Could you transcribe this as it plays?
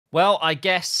Well, I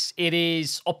guess it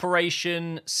is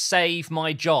Operation Save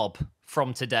My Job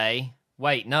from today.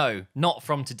 Wait, no, not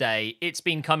from today. It's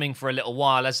been coming for a little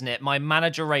while, hasn't it? My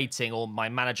manager rating, or my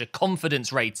manager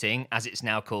confidence rating, as it's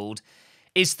now called,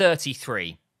 is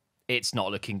 33. It's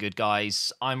not looking good,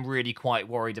 guys. I'm really quite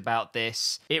worried about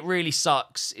this. It really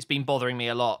sucks. It's been bothering me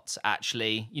a lot,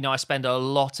 actually. You know, I spend a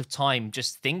lot of time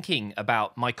just thinking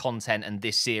about my content and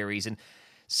this series. And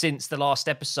since the last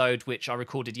episode, which I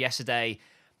recorded yesterday,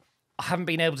 I haven't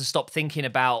been able to stop thinking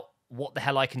about what the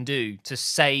hell I can do to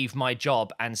save my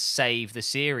job and save the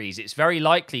series. It's very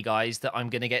likely, guys, that I'm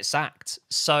going to get sacked.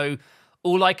 So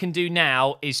all I can do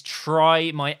now is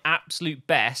try my absolute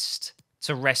best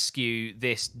to rescue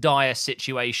this dire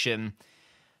situation.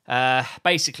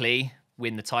 Basically,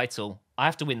 win the title. I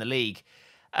have to win the league.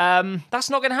 That's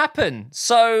not going to happen.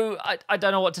 So I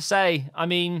don't know what to say. I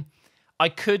mean, I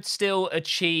could still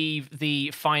achieve the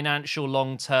financial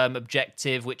long-term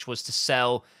objective, which was to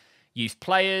sell youth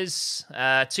players,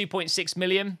 2.6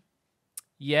 million.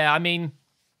 Yeah, I mean,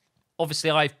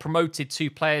 obviously I've promoted 2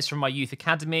 players from my youth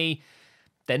academy.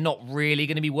 They're not really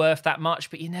going to be worth that much,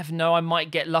 but you never know. I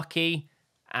might get lucky.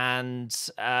 And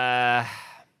I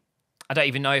don't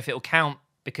even know if it'll count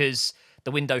because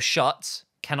the window's shut.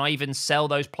 Can I even sell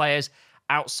those players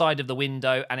outside of the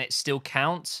window and it still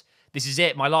counts? This is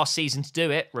it, my last season to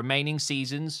do it. Remaining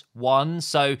seasons, 1.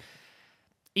 So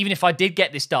even if I did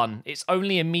get this done, it's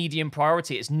only a medium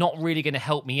priority. It's not really going to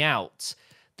help me out.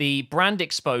 The brand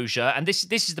exposure, and this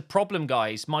is the problem,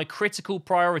 guys. My critical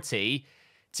priority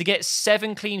to get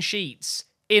 7 clean sheets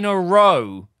in a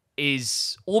row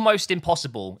is almost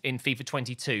impossible in FIFA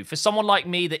 22. For someone like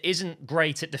me that isn't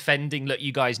great at defending, look,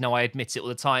 you guys know I admit it all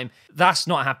the time, that's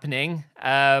not happening.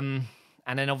 And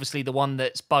then obviously the one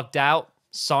that's bugged out,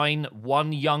 sign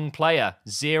 1 young player,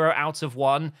 0 out of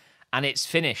 1, and it's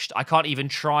finished. I can't even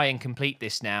try and complete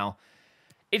this now.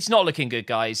 It's not looking good,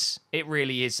 guys. It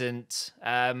really isn't.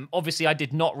 Obviously, I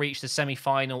did not reach the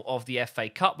semi-final of the FA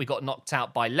Cup. We got knocked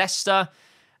out by Leicester.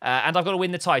 And I've got to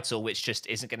win the title, which just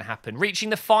isn't going to happen. Reaching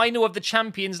the final of the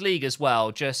Champions League as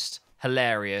well. Just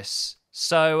hilarious.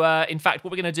 So, in fact,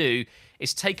 what we're going to do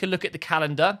is take a look at the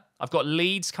calendar. I've got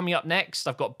Leeds coming up next.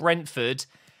 I've got Brentford.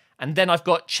 And then I've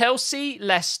got Chelsea,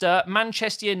 Leicester,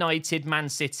 Manchester United, Man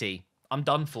City. I'm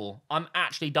done for. I'm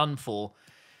actually done for.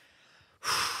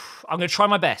 I'm going to try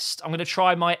my best. I'm going to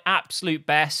try my absolute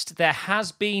best. There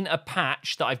has been a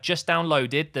patch that I've just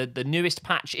downloaded. The newest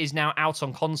patch is now out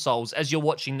on consoles. As you're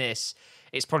watching this,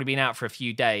 it's probably been out for a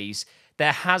few days.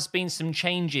 There has been some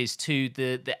changes to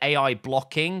the AI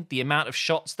blocking, the amount of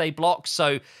shots they block.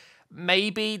 So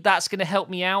maybe that's going to help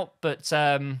me out. But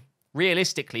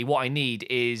realistically, what I need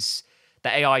is the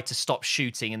AI to stop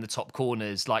shooting in the top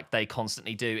corners like they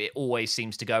constantly do. It always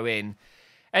seems to go in.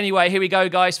 Anyway, here we go,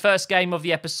 guys. First game of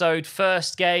the episode.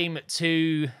 First game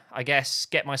to, I guess,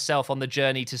 get myself on the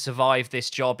journey to survive this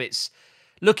job. It's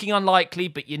looking unlikely,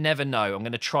 but you never know. I'm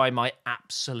going to try my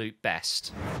absolute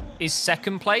best. Is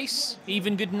second place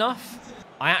even good enough?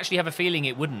 I actually have a feeling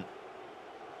it wouldn't.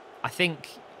 I think,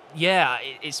 yeah,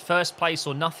 it's first place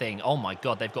or nothing. Oh my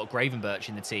God, they've got Gravenberch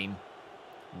in the team.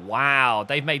 Wow,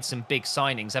 they've made some big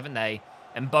signings, haven't they?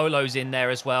 And Bolo's in there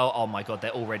as well. Oh my God,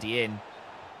 they're already in.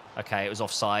 Okay, it was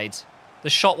offside. The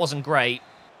shot wasn't great.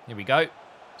 Here we go.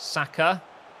 Saka.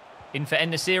 In for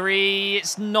En-Nesyri.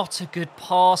 It's not a good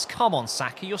pass. Come on,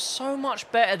 Saka. You're so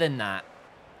much better than that.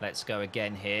 Let's go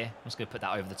again here. I'm just going to put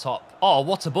that over the top. Oh,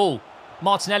 what a ball.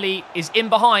 Martinelli is in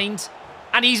behind.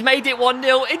 And he's made it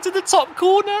 1-0 into the top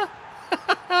corner.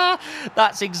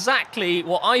 That's exactly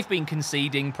what I've been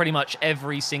conceding pretty much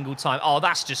every single time. Oh,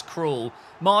 that's just cruel.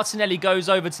 Martinelli goes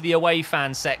over to the away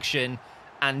fan section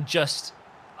and just...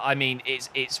 I mean,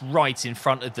 it's right in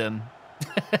front of them.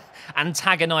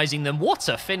 Antagonising them. What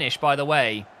a finish, by the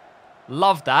way.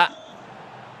 Love that.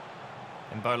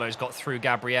 Mbolo's got through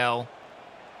Gabriel.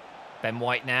 Ben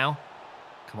White now.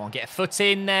 Come on, get a foot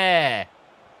in there.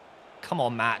 Come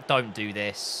on, Matt. Don't do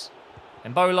this.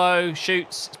 Mbolo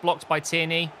shoots. It's blocked by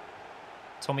Tierney.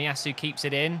 Tomiyasu keeps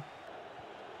it in.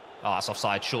 Oh, that's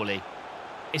offside, surely.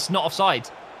 It's not offside.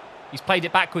 He's played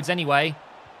it backwards anyway.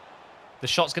 The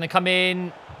shot's going to come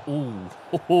in.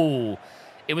 Ooh.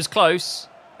 It was close.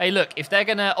 Hey, look, if they're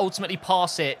going to ultimately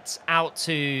pass it out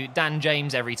to Dan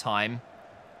James every time,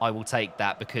 I will take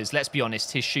that because, let's be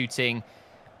honest, his shooting,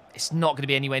 it's not going to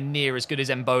be anywhere near as good as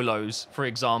Mbolo's, for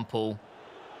example.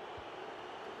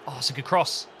 Oh, it's a good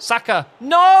cross. Saka.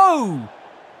 No!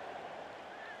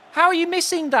 How are you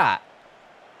missing that?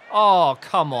 Oh,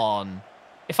 come on.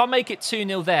 If I make it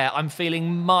 2-0 there, I'm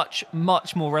feeling much,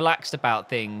 much more relaxed about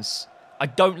things. I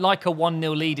don't like a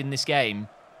 1-0 lead in this game.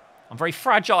 I'm very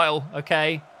fragile,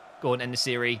 okay? Go on,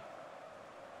 En-Nesyri.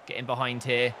 Getting behind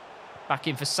here. Back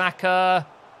in for Saka.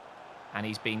 And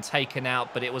he's been taken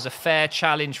out, but it was a fair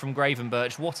challenge from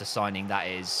Gravenberch. What a signing that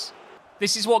is.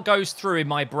 This is what goes through in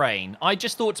my brain. I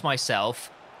just thought to myself,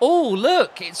 oh,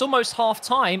 look, it's almost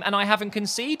half-time and I haven't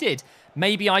conceded.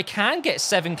 Maybe I can get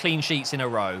 7 clean sheets in a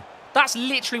row. That's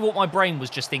literally what my brain was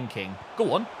just thinking.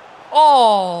 Go on.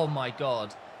 Oh, my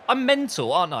God. I'm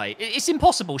mental, aren't I? It's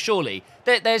impossible, surely.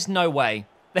 There's no way.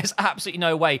 There's absolutely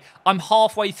no way. I'm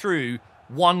halfway through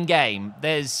one game.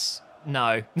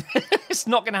 No, it's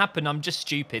not going to happen. I'm just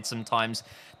stupid sometimes.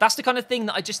 That's the kind of thing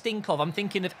that I just think of. I'm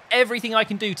thinking of everything I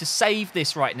can do to save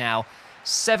this right now.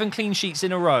 7 clean sheets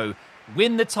in a row.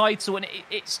 Win the title, and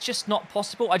it's just not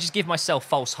possible. I just give myself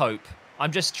false hope.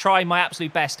 I'm just trying my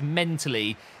absolute best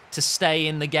mentally to stay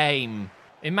in the game.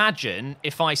 Imagine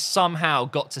if I somehow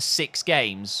got to 6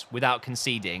 games without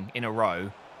conceding in a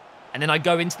row, and then I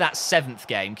go into that 7th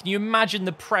game. Can you imagine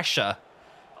the pressure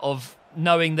of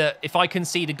knowing that if I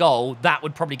concede a goal, that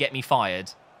would probably get me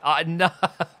fired? No,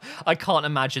 I can't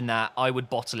imagine that. I would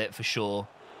bottle it for sure.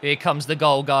 Here comes the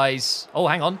goal, guys. Oh,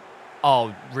 hang on.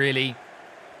 Oh, really?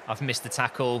 I've missed the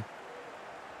tackle.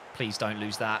 Please don't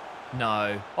lose that.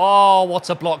 No. Oh, what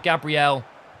a block, Gabriel.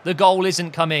 The goal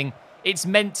isn't coming. It's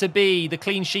meant to be the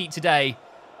clean sheet today.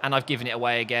 And I've given it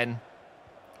away again.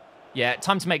 Yeah,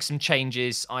 time to make some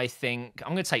changes, I think.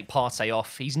 I'm going to take Partey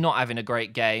off. He's not having a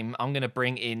great game. I'm going to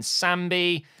bring in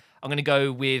Sambi. I'm going to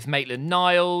go with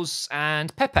Maitland-Niles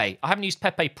and Pepe. I haven't used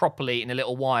Pepe properly in a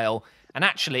little while. And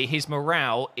actually, his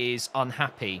morale is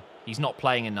unhappy. He's not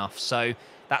playing enough. So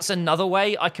that's another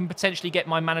way I can potentially get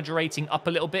my manager rating up a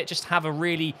little bit. Just have a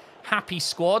really happy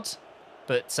squad.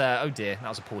 But, oh dear, that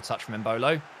was a poor touch from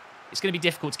Mbolo. It's going to be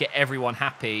difficult to get everyone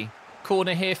happy.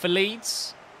 Corner here for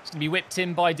Leeds. It's going to be whipped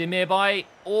in by Demirbay.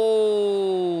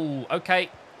 Oh, okay,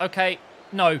 okay.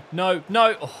 No, no,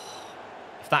 no. Oh,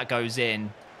 if that goes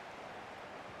in.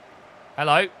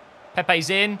 Hello.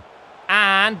 Pepe's in.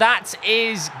 And that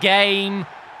is game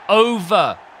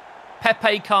over.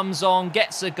 Pepe comes on,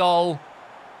 gets a goal.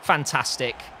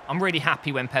 Fantastic. I'm really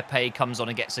happy when Pepe comes on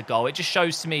and gets a goal. It just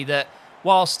shows to me that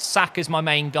whilst Saka's my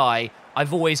main guy,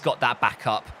 I've always got that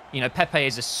backup. You know, Pepe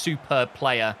is a superb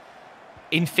player.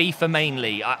 In FIFA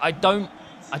mainly. I don't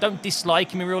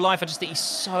dislike him in real life. I just think he's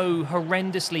so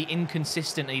horrendously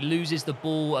inconsistent. He loses the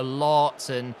ball a lot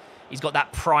and he's got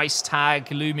that price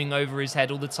tag looming over his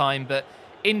head all the time. But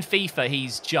in FIFA,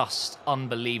 he's just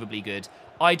unbelievably good.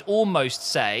 I'd almost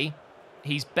say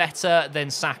he's better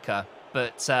than Saka.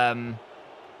 But I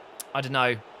don't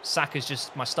know. Saka's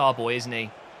just my star boy, isn't he?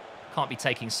 Can't be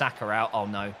taking Saka out. Oh,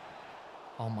 no.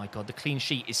 Oh, my God. The clean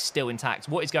sheet is still intact.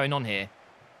 What is going on here?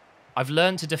 I've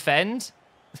learned to defend.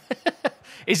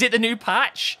 Is it the new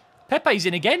patch? Pepe's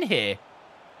in again here.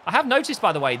 I have noticed,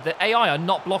 by the way, that AI are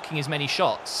not blocking as many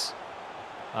shots.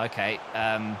 Okay.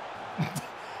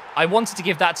 I wanted to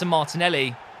give that to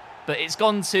Martinelli, but it's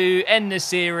gone to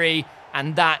En-Nesyri,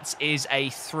 and that is a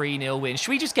 3-0 win.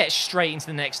 Should we just get straight into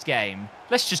the next game?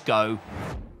 Let's just go.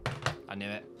 I knew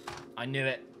it. I knew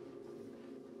it.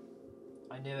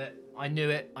 I knew it. I knew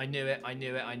it. I knew it. I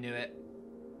knew it. I knew it.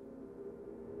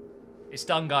 It's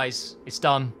done, guys. It's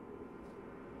done.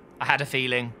 I had a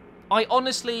feeling. I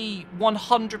honestly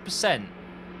 100%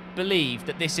 believe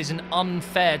that this is an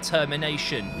unfair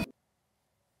termination.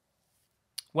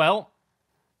 Well,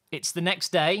 it's the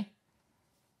next day.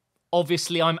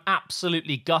 Obviously, I'm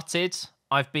absolutely gutted.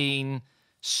 I've been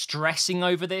stressing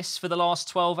over this for the last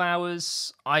 12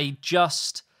 hours. I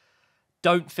just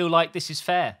don't feel like this is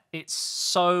fair. It's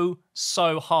so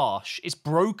harsh. It's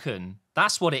broken.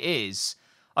 That's what it is.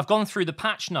 I've gone through the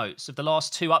patch notes of the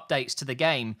last 2 updates to the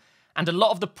game, and a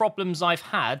lot of the problems I've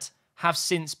had have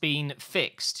since been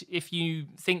fixed. If you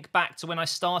think back to when I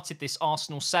started this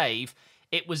Arsenal save,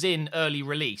 it was in early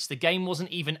release. The game wasn't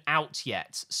even out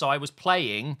yet, so I was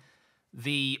playing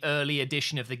the early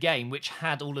edition of the game, which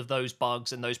had all of those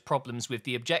bugs and those problems with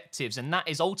the objectives, and that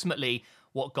is ultimately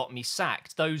what got me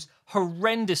sacked. Those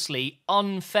horrendously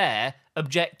unfair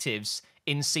objectives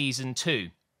in Season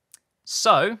 2.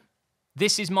 So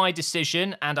this is my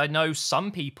decision, and I know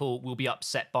some people will be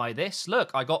upset by this.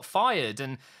 Look, I got fired,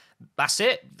 and that's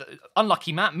it.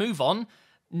 Unlucky Matt, move on.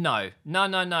 No.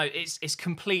 It's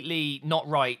completely not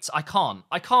right. I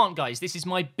can't, guys. This is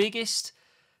my biggest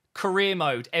career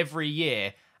mode every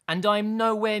year, and I'm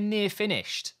nowhere near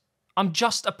finished. I'm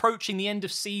just approaching the end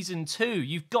of Season 2.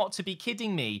 You've got to be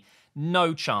kidding me.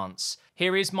 No chance.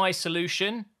 Here is my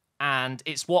solution. And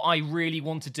it's what I really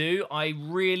want to do. I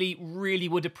really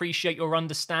would appreciate your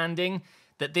understanding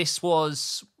that this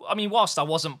was... I mean, whilst I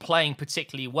wasn't playing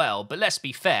particularly well, but let's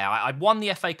be fair. I won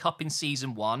the FA Cup in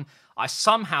Season 1. I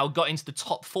somehow got into the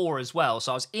top 4 as well.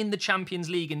 So I was in the Champions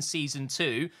League in Season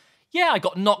 2. Yeah, I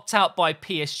got knocked out by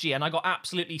PSG and I got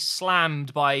absolutely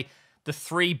slammed by the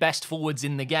 3 best forwards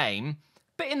in the game.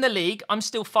 But in the league, I'm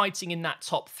still fighting in that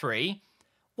top 3.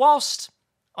 Whilst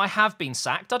I have been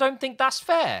sacked, I don't think that's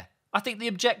fair. I think the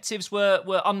objectives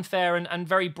were unfair and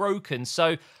very broken.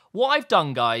 So what I've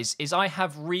done, guys, is I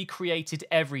have recreated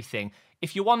everything.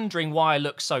 If you're wondering why I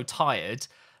look so tired,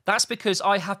 that's because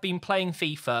I have been playing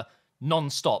FIFA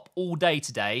non-stop all day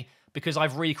today because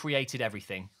I've recreated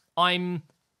everything. I'm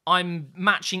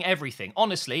matching everything.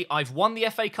 Honestly, I've won the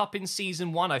FA Cup in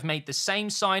Season 1, I've made the same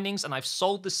signings, and I've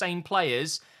sold the same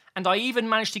players, and I even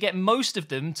managed to get most of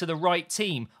them to the right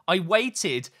team. I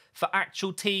waited for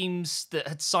actual teams that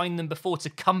had signed them before to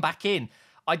come back in.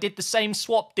 I did the same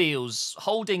swap deals.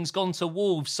 Holding's gone to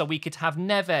Wolves so we could have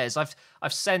Neves.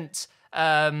 I've sent...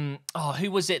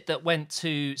 who was it that went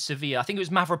to Sevilla? I think it was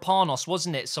Mavropanos,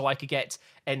 wasn't it? So I could get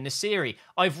En-Nesyri.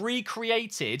 I've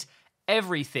recreated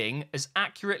everything as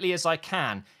accurately as I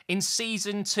can. In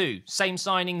Season 2, same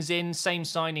signings in, same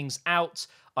signings out.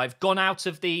 I've gone out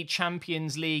of the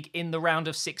Champions League in the round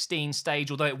of 16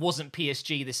 stage, although it wasn't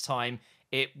PSG this time.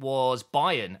 It was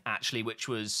Bayern, actually, which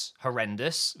was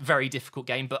horrendous. Very difficult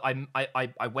game, but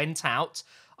I went out.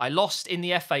 I lost in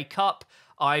the FA Cup.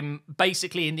 I'm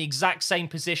basically in the exact same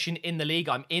position in the league.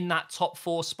 I'm in that top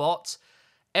 4 spot.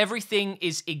 Everything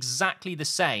is exactly the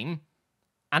same,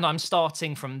 and I'm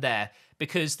starting from there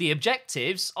because the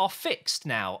objectives are fixed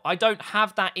now. I don't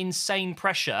have that insane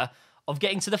pressure of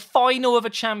getting to the final of a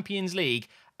Champions League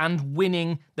and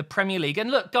winning the Premier League.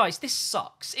 And look, guys, this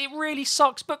sucks. It really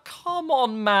sucks, but come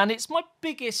on, man. It's my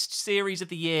biggest series of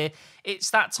the year. It's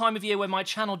that time of year where my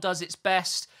channel does its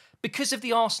best because of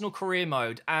the Arsenal career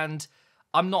mode, and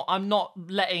I'm not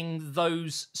letting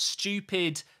those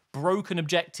stupid, broken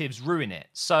objectives ruin it.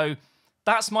 So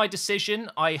that's my decision.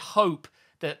 I hope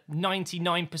that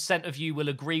 99% of you will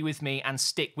agree with me and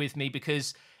stick with me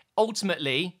because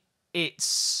ultimately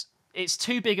it's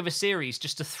too big of a series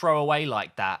just to throw away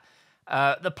like that.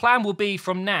 The plan will be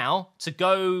from now to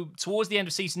go towards the end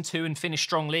of Season 2 and finish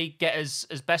strongly, get as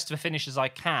best of a finish as I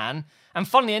can. And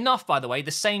funnily enough, by the way,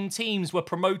 the same teams were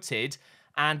promoted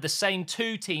and the same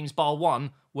 2 teams, bar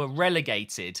 1, were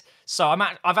relegated. So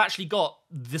I've actually got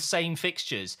the same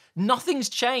fixtures. Nothing's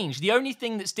changed. The only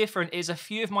thing that's different is a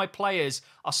few of my players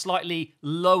are slightly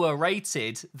lower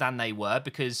rated than they were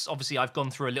because obviously I've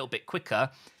gone through a little bit quicker,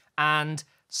 and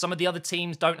some of the other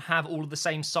teams don't have all of the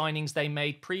same signings they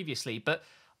made previously. But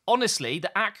honestly,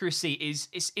 the accuracy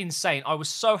is insane. I was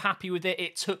so happy with it.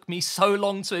 It took me so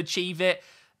long to achieve it.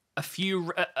 A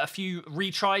few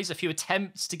retries, a few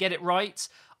attempts to get it right.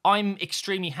 I'm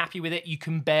extremely happy with it. You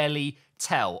can barely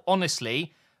tell.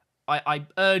 Honestly, I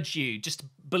urge you, just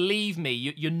believe me,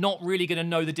 you're not really going to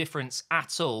know the difference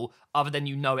at all other than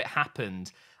you know it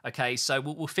happened. Okay, so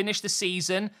we'll finish the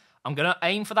season. I'm going to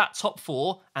aim for that top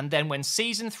 4, and then when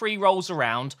Season 3 rolls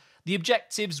around, the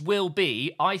objectives will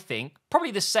be, I think, probably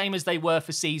the same as they were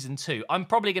for Season 2. I'm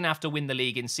probably going to have to win the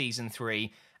league in Season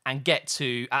 3 and get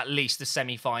to at least the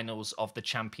semi-finals of the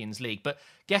Champions League. But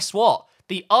guess what?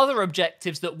 The other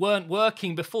objectives that weren't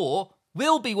working before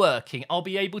will be working. I'll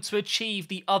be able to achieve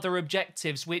the other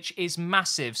objectives, which is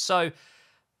massive. So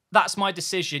that's my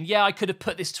decision. Yeah, I could have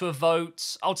put this to a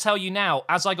vote. I'll tell you now,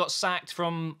 as I got sacked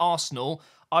from Arsenal,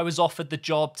 I was offered the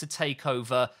job to take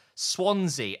over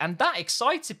Swansea, and that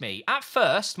excited me. At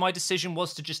first, my decision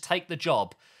was to just take the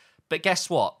job. But guess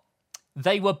what?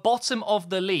 They were bottom of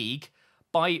the league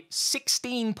by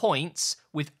 16 points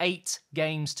with 8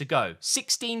 games to go.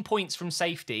 16 points from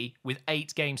safety with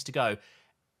 8 games to go.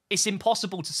 It's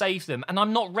impossible to save them, and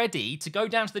I'm not ready to go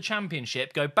down to the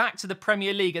Championship, go back to the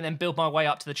Premier League, and then build my way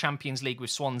up to the Champions League with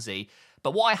Swansea.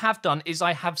 But what I have done is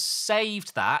I have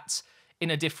saved that in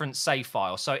a different save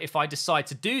file. So if I decide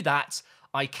to do that,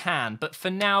 I can. But for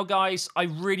now, guys, I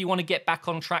really want to get back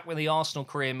on track with the Arsenal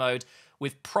career mode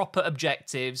with proper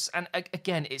objectives. And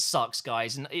again, it sucks,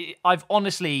 guys. And I've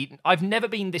never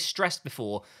been this stressed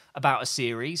before about a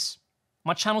series.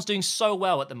 My channel's doing so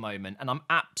well at the moment, and I'm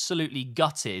absolutely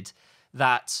gutted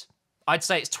that I'd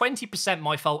say it's 20%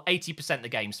 my fault, 80% the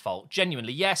game's fault.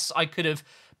 Genuinely, yes, I could have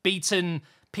beaten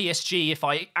PSG if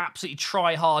I absolutely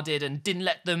try-harded and didn't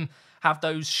let them have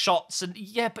those shots. And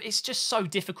yeah, but it's just so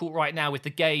difficult right now with the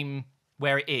game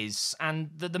where it is. And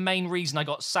the main reason I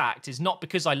got sacked is not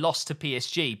because I lost to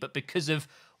PSG, but because of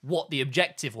what the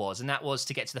objective was, and that was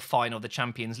to get to the final of the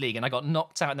Champions League, and I got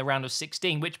knocked out in the round of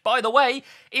 16, which, by the way,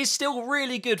 is still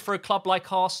really good for a club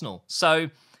like Arsenal.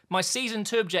 So my Season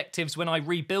 2 objectives, when I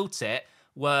rebuilt it,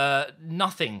 were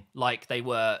nothing like they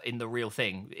were in the real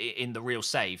thing, in the real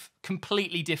save.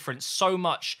 Completely different, so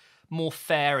much more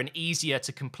fair and easier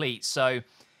to complete. So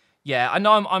yeah, I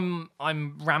know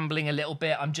I'm rambling a little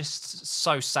bit. I'm just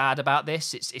so sad about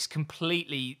this. It's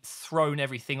completely thrown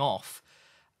everything off.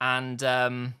 And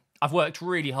I've worked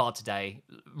really hard today,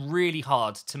 really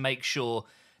hard to make sure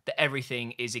that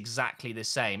everything is exactly the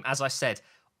same. As I said,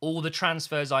 all the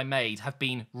transfers I made have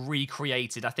been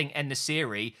recreated. I think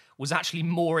En-Nesyri was actually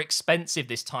more expensive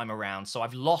this time around, so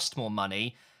I've lost more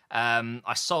money.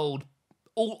 I sold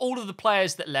all of the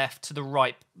players that left to the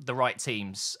right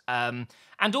teams.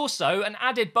 And also, an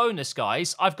added bonus,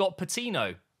 guys, I've got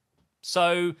Patino.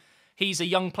 So he's a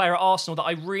young player at Arsenal that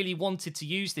I really wanted to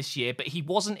use this year, but he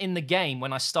wasn't in the game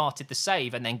when I started the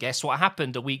save. And then guess what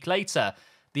happened a week later?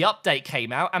 The update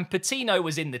came out and Patino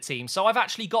was in the team. So I've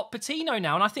actually got Patino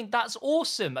now, and I think that's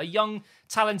awesome. A young,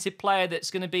 talented player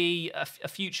that's going to be a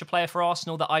future player for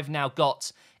Arsenal that I've now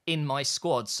got in my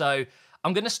squad. So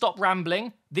I'm going to stop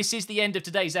rambling. This is the end of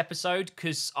today's episode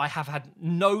because I have had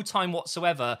no time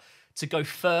whatsoever to go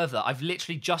further. I've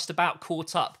literally just about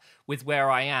caught up with where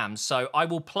I am. So I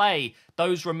will play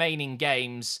those remaining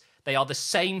games. They are the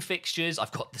same fixtures.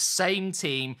 I've got the same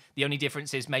team. The only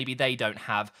difference is maybe they don't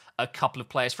have a couple of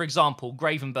players. For example,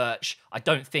 Gravenberch, I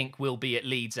don't think will be at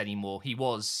Leeds anymore. He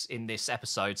was in this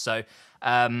episode. So,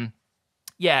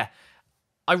 yeah,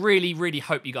 I really, really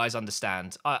hope you guys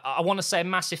understand. I want to say a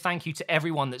massive thank you to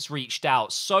everyone that's reached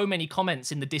out. So many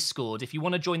comments in the Discord. If you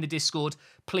want to join the Discord,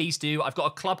 please do. I've got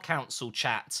a club council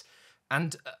chat.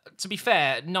 And to be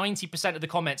fair, 90% of the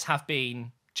comments have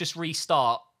been just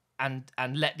restart and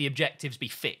let the objectives be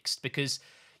fixed, because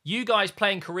you guys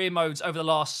playing career modes over the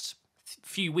last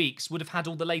few weeks would have had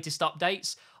all the latest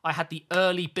updates. I had the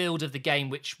early build of the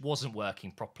game, which wasn't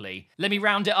working properly. Let me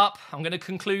round it up. I'm going to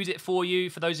conclude it for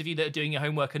you. For those of you that are doing your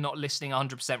homework and not listening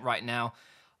 100% right now,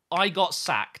 I got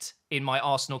sacked in my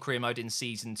Arsenal career mode in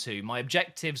Season 2. My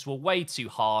objectives were way too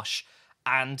harsh,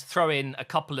 and throw in a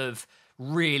couple of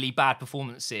really bad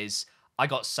performances, I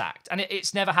got sacked. And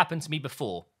it's never happened to me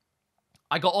before.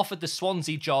 I got offered the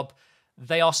Swansea job.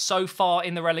 They are so far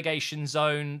in the relegation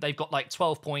zone. They've got like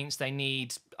 12 points. They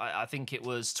need, I think it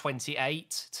was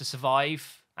 28 to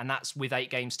survive. And that's with 8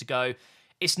 games to go.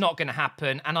 It's not going to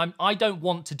happen. And I don't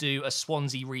want to do a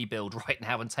Swansea rebuild right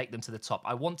now and take them to the top.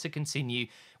 I want to continue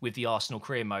with the Arsenal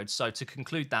career mode. So to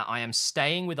conclude that, I am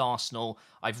staying with Arsenal.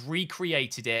 I've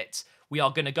recreated it. We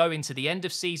are going to go into the end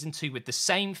of Season 2 with the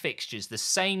same fixtures, the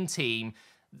same team,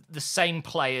 the same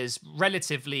players,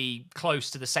 relatively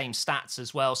close to the same stats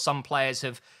as well. Some players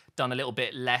have done a little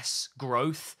bit less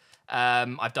growth.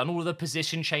 I've done all of the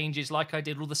position changes like I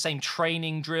did, all the same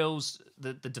training drills,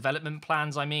 the development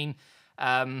plans, I mean.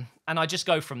 And I just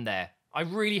go from there. I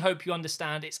really hope you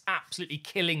understand. It's absolutely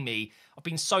killing me. I've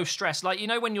been so stressed. Like, you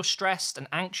know, when you're stressed and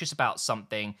anxious about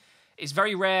something, it's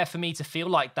very rare for me to feel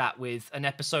like that with an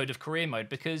episode of career mode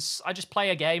because I just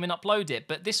play a game and upload it.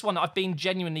 But this one I've been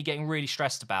genuinely getting really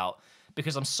stressed about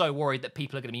because I'm so worried that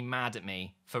people are going to be mad at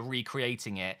me for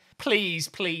recreating it. Please,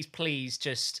 please, please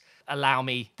just allow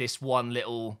me this one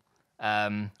little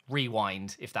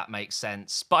rewind, if that makes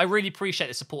sense. But I really appreciate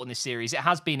the support in this series. It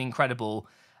has been incredible.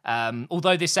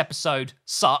 Although this episode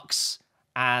sucks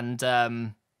and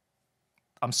I'm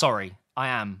sorry.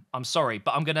 I'm sorry,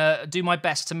 but I'm going to do my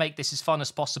best to make this as fun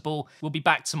as possible. We'll be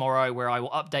back tomorrow where I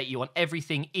will update you on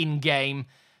everything in-game.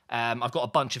 I've got a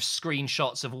bunch of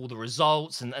screenshots of all the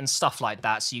results and stuff like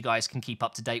that so you guys can keep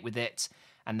up to date with it.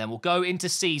 And then we'll go into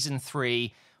Season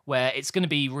 3 where it's going to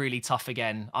be really tough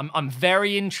again. I'm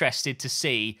very interested to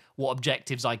see what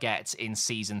objectives I get in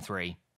Season 3.